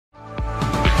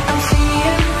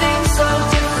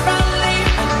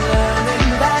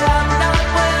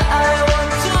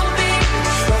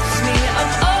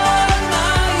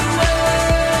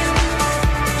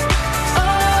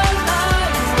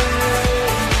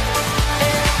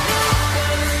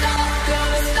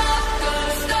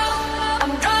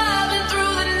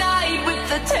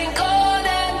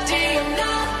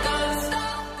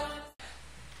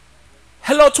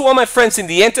to all my friends in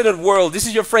the internet world. This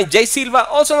is your friend Jay Silva,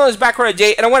 also known as Baccarat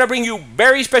Jay, and I want to bring you a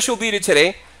very special video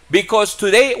today because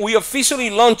today we are officially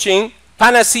launching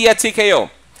Panacea TKO.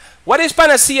 What is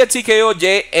Panacea TKO,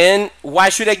 Jay, and why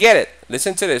should I get it?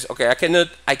 Listen to this. Okay,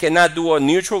 I cannot do a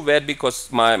neutral bet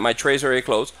because my trays are very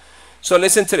close. So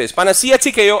listen to this. Panacea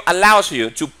TKO allows you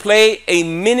to play a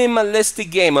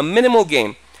minimalistic game, a minimal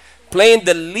game, playing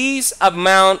the least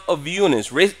amount of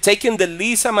units, taking the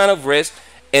least amount of risk,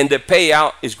 and the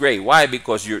payout is great. Why?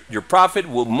 Because your profit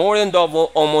will more than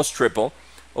double, almost triple.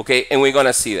 Okay, and we're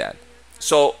gonna see that.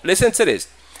 So listen to this.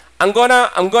 I'm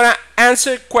gonna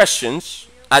answer questions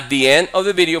at the end of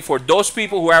the video for those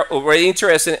people who are already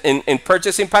interested in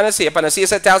purchasing Panacea. Panacea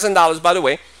is $1,000, by the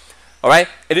way. All right,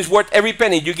 it is worth every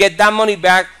penny. You get that money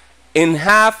back in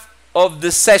half of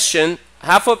the session,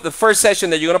 half of the first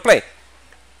session that you're gonna play.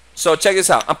 So check this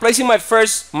out. I'm placing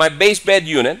my base bet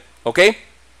unit. Okay.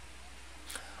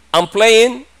 I'm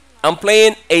playing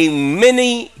a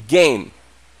mini game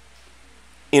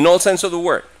in all sense of the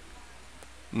word.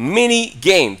 Mini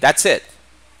game, that's it,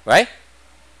 right?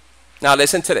 Now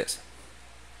listen to this.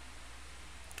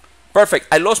 Perfect.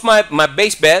 I lost my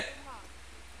base bet.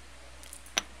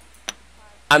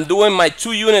 I'm doing my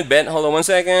 2-unit bet. Hold on one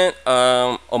second.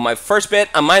 On my first bet,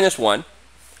 I'm -1.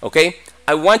 Okay.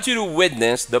 I want you to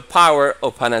witness the power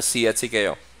of Panacea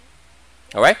TKO.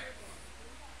 All right.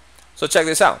 So check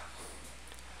this out.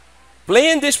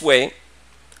 Playing this way,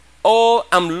 all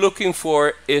I'm looking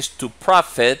for is to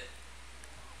profit,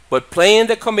 but playing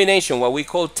the combination, what we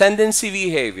call tendency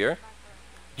behavior,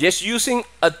 just using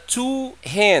a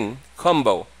 2-hand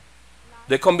combo,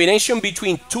 the combination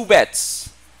between 2 bets,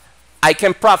 I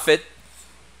can profit,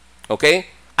 okay?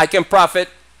 I can profit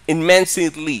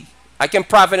immensely. I can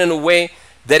profit in a way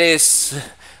that is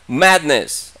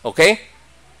madness, okay?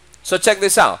 So check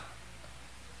this out.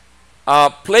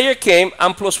 Player came,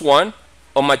 I'm +1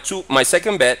 on my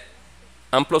second bet.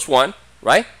 I'm +1,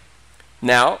 right?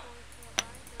 Now,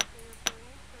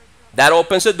 that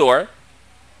opens the door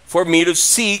for me to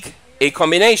seek a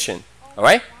combination, all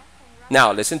right?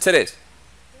 Now, listen to this.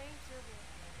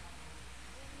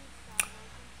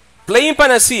 Playing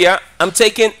Panacea, I'm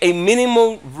taking a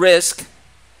minimal risk.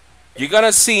 You're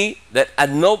gonna see that at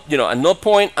no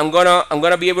point I'm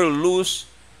gonna be able to lose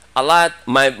a lot.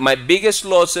 My biggest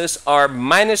losses are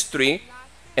 -3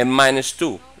 and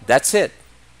 -2. That's it.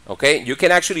 Okay, you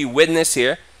can actually witness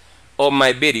here on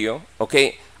my video.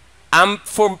 Okay, I'm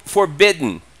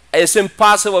forbidden. It's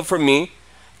impossible for me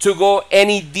to go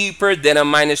any deeper than a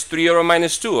 -3 or a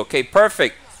 -2. Okay,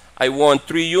 perfect. I won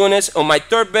 3 units on my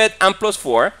third bet. I'm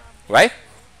 +4, right?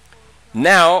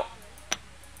 Now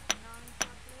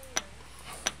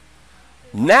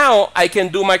I can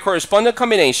do my corresponding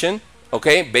combination.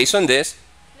 Okay, based on this,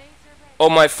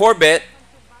 on my 4 bet,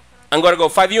 I'm going to go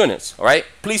 5 units, all right?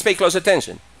 Please pay close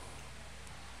attention.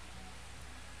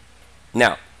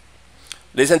 Now,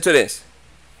 listen to this.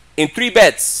 In 3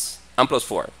 bets, I'm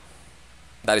 +4.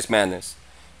 That is madness.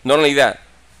 Not only that,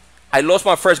 I lost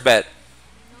my first bet.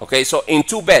 Okay, so in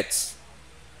 2 bets,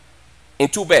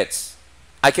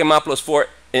 I came out +4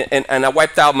 and I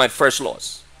wiped out my first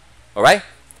loss, all right?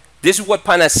 This is what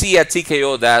Panacea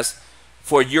TKO does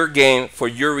for your game, for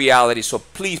your reality. So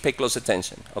please pay close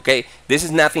attention, okay? This is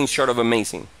nothing short of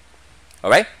amazing, all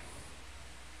right?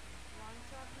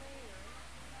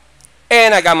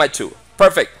 And I got my 2.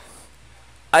 Perfect.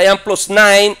 I am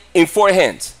 +9 in 4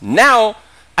 hands. Now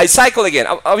I cycle again.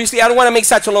 Obviously, I don't want to make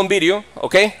such a long video,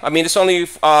 okay? I mean, it's only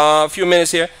a few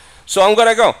minutes here. So I'm going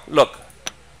to go. Look,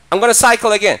 I'm going to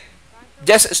cycle again.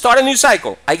 Just start a new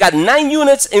cycle. I got 9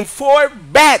 units in 4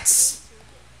 bets.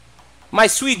 My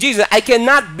sweet Jesus, I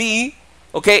cannot be,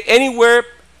 okay, anywhere,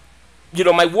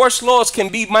 my worst loss can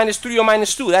be -3 or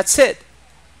 -2. That's it.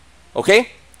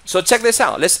 Okay? So check this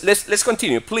out. Let's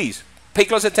continue. Please pay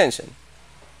close attention.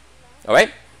 All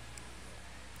right?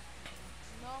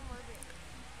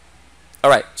 All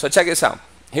right. So check this out.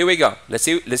 Here we go. Let's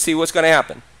see what's going to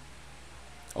happen.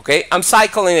 Okay? I'm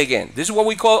cycling again. This is what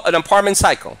we call an apartment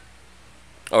cycle.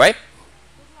 All right?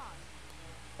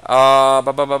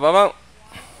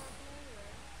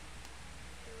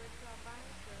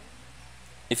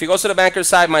 If it goes to the banker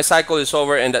side, my cycle is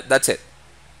over, and that's it.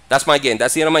 That's my game.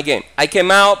 That's the end of my game. I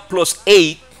came out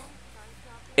 +8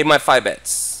 in my 5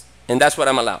 bets, and that's what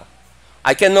I'm allowed.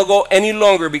 I cannot go any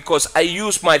longer because I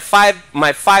used my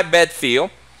 5 bet field,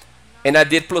 and I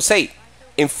did +8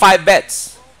 in 5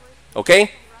 bets.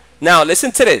 Okay. Now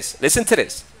listen to this. Listen to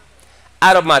this.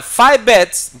 Out of my 5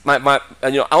 bets,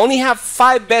 I only have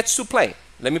 5 bets to play.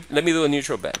 Let me do a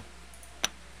neutral bet.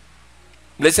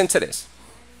 Listen to this.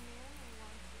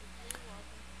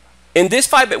 In this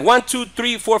 5 bet, 1, 2,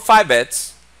 3, 4, 5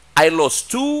 bets, I lost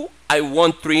 2, I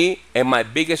won 3, and my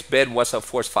biggest bet was a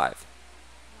force 5.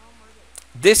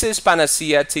 This is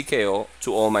Panacea TKO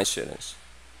to all my students.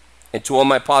 And to all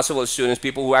my possible students,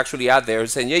 people who actually out there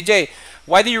saying, "Hey Jay,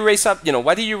 why did you raise up,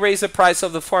 why did you raise the price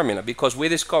of the formula?" Because we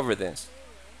discovered this.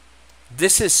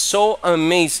 This is so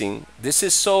amazing. This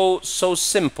is so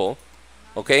simple.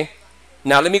 Okay?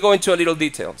 Now let me go into a little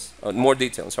details, more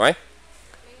details, all right?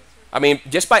 I mean,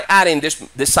 just by adding this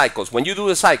cycles, when you do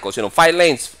the cycles, 5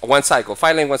 lanes, 1 cycle,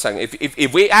 5 lanes, 1 cycle.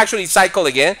 If we actually cycle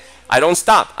again, I don't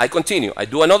stop. I continue. I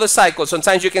do another cycle.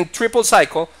 Sometimes you can triple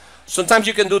cycle. Sometimes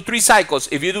you can do 3 cycles.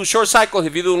 If you do short cycles,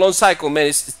 if you do long cycle, man,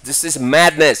 this is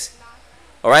madness.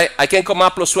 All right? I can come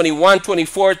up plus 21,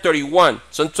 24, 31.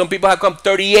 Some people have come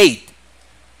 38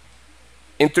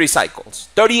 in 3 cycles.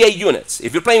 38 units.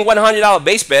 If you're playing $100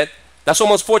 base bet, that's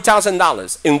almost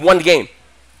 $4,000 in 1 game.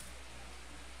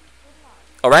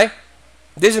 All right?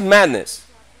 This is madness.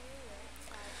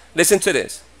 Listen to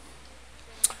this.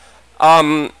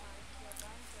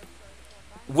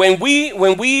 When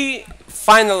we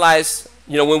finalize,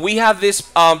 when we have this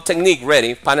technique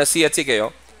ready, Panacea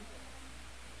TKO,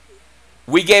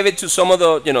 we gave it to some of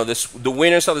the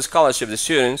winners of the scholarship, the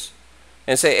students,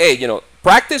 and say, hey,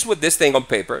 practice with this thing on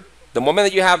paper. The moment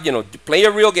that you have, play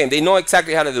a real game, they know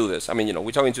exactly how to do this. I mean,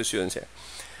 we're talking to students here.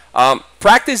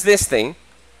 Practice this thing,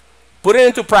 put it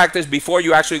into practice before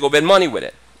you actually go bet money with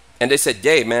it. And they said,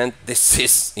 "Jay, man, this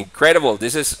is incredible.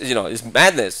 This is, it's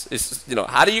madness. It's,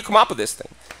 how do you come up with this thing?"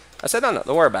 I said, no,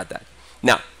 don't worry about that.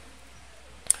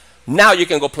 Now you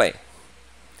can go play.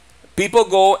 People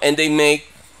go and they make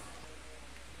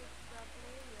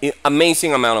an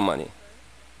amazing amount of money.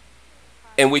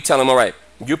 And we tell them, all right,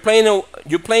 you're playing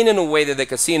in a way that the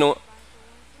casino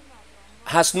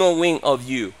has no wing of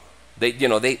you. They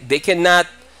cannot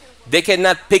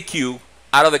pick you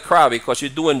out of the crowd because you're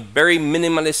doing very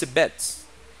minimalistic bets.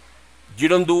 You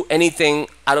don't do anything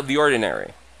out of the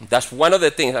ordinary. That's one of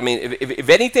the things. I mean, if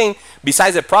anything,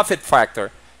 besides the profit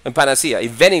factor in Panacea,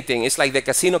 if anything, it's like the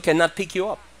casino cannot pick you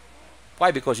up.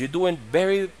 Why? Because you're doing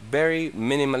very, very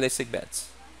minimalistic bets.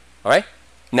 All right?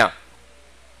 Now,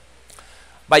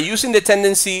 by using the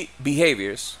tendency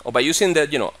behaviors, or by using the,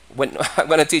 when I'm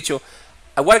going to teach you,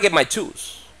 I want to get my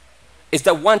 2s. It's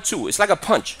the 1, 2. It's like a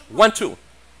punch. 1, 2.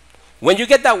 When you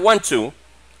get that 1, 2,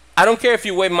 I don't care if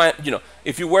you weigh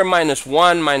if you wear -1,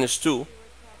 -2,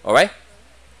 all right?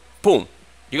 Boom.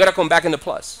 You got to come back in the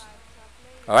plus.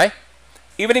 All right?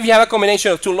 Even if you have a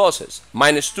combination of 2 losses,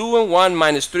 -2 and 1,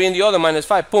 -3 and the other,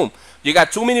 -5, boom. You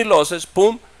got too many losses,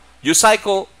 boom. You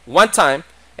cycle 1 time,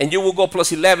 and you will go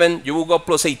plus 11, you will go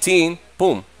plus 18,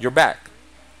 boom, you're back.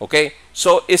 Okay?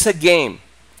 So it's a game.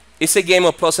 It's a game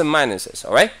of plus and minuses,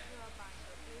 all right?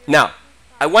 Now,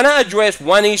 I want to address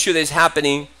one issue that's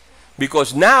happening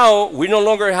because now we no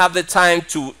longer have the time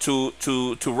to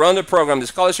run the program, the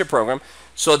scholarship program.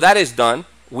 So that is done.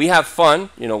 We have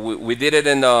fun. We did it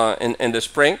in the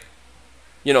spring,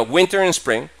 winter and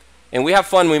spring, and we have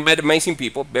fun. We met amazing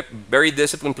people, very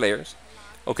disciplined players,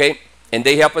 okay, and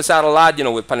they help us out a lot,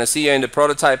 with Panacea in the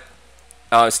prototype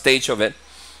stage of it.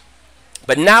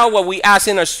 But now what we ask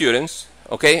in our students,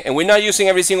 okay, and we're not using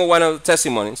every single one of the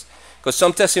testimonies because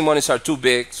some testimonies are too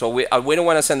big, so we don't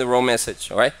want to send the wrong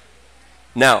message, all right?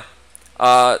 Now,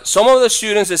 some of the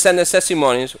students that send us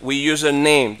testimonies, we use a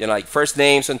name, like first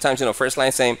name, sometimes, first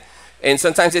line name. And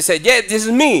sometimes they say, yeah, this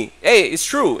is me. Hey, it's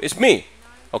true, it's me.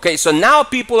 Okay, so now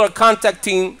people are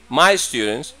contacting my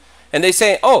students and they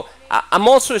say, oh, I'm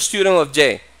also a student of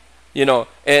Jay, and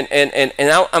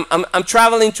I'm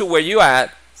traveling to where you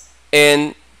at,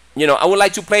 and, I would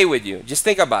like to play with you. Just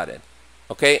think about it.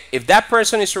 Okay, if that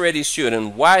person is already a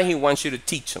student, why he wants you to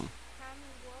teach them?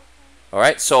 All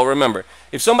right, so remember,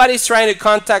 if somebody's trying to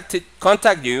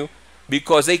contact you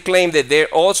because they claim that they're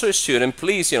also a student,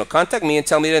 please, contact me and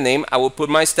tell me the name. I will put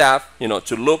my staff,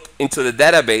 to look into the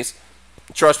database.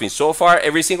 Trust me, so far,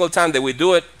 every single time that we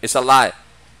do it, it's a lie.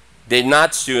 They're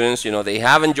not students, they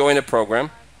haven't joined the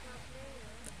program.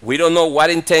 We don't know what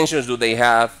intentions do they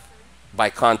have by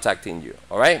contacting you,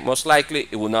 all right? Most likely,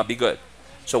 it will not be good.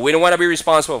 So we don't want to be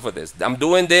responsible for this. I'm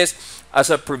doing this as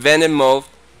a preventive move,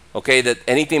 okay, that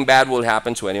anything bad will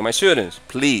happen to any of my students.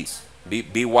 Please,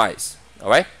 be wise, all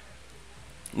right?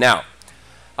 Now,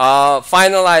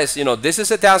 finalize, this is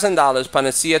 $1,000,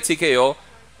 Panacea TKO.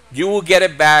 You will get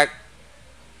it back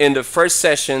in the first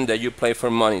session that you play for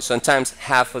money, sometimes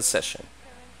half a session,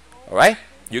 all right?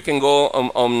 You can go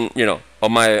on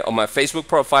my Facebook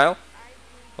profile,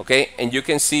 okay, and you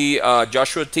can see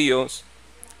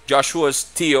Joshua's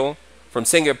Tio from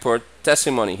Singapore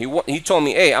testimony. He told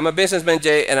me, hey, I'm a businessman,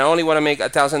 Jay, and I only want to make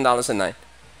 $1,000 a night.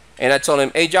 And I told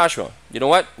him, hey, Joshua, you know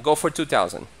what? Go for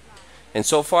 2,000. And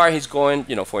so far, he's going,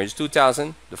 you know, for his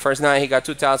 2,000. The first night, he got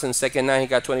 2,000. Second night, he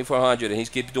got 2,400. And he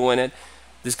keeps doing it.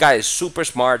 This guy is super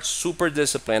smart, super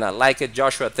disciplined. I like it.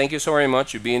 Joshua, thank you so very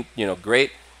much. You've been, you know,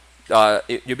 great.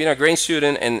 You've been a great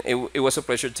student, and it was a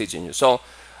pleasure teaching you. So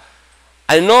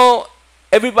I know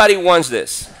everybody wants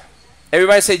this.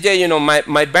 Everybody say, Jay, you know,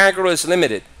 my bankroll is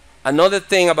limited. Another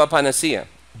thing about Panacea,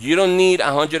 you don't need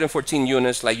 114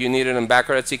 units like you needed in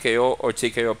Baccarat TKO or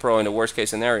TKO Pro in the worst case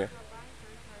scenario.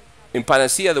 In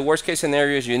Panacea, the worst case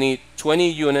scenario is you need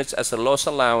 20 units as a loss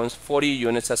allowance, 40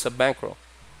 units as a bankroll.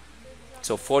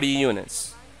 So 40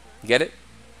 units. Get it?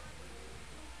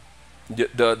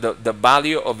 The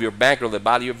value of your bankroll, the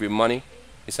value of your money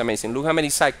is amazing. Look how many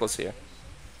cycles here.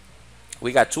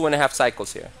 We got 2.5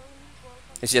 cycles here.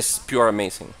 It's just pure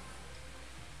amazing.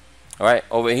 All right,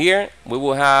 over here, we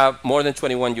will have more than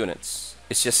 21 units.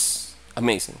 It's just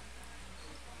amazing.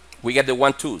 We get the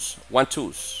 1-2s,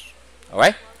 1-2s. All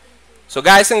right? So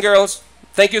guys and girls,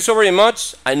 thank you so very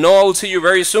much. I know I will see you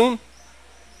very soon.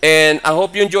 And I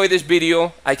hope you enjoyed this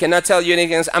video. I cannot tell you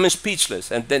anything else. I'm speechless,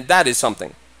 and then that is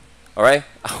something. All right?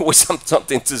 I always have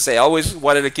something to say. I always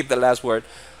wanted to keep the last word.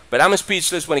 But I'm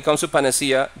speechless when it comes to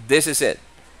Panacea. This is it.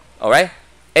 All right?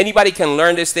 Anybody can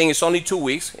learn this thing. It's only 2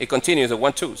 weeks. It continues at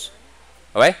 1-2s.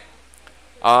 All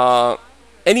right?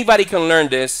 Anybody can learn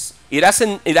this. It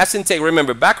doesn't take.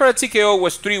 Remember, Baccarat TKO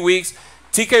was 3 weeks.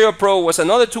 TKO Pro was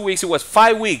another 2 weeks. It was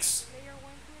 5 weeks.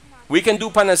 We can do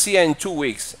Panacea in 2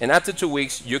 weeks. And after 2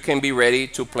 weeks, you can be ready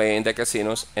to play in the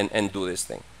casinos and do this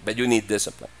thing. But you need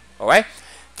discipline. All right?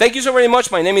 Thank you so very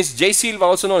much. My name is Jay Silva,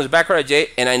 also known as Baccarat Jay.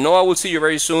 And I know I will see you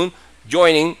very soon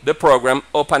joining the program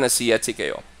of Panacea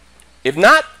TKO. If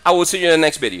not, I will see you in the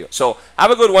next video. So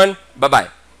have a good one.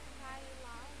 Bye-bye.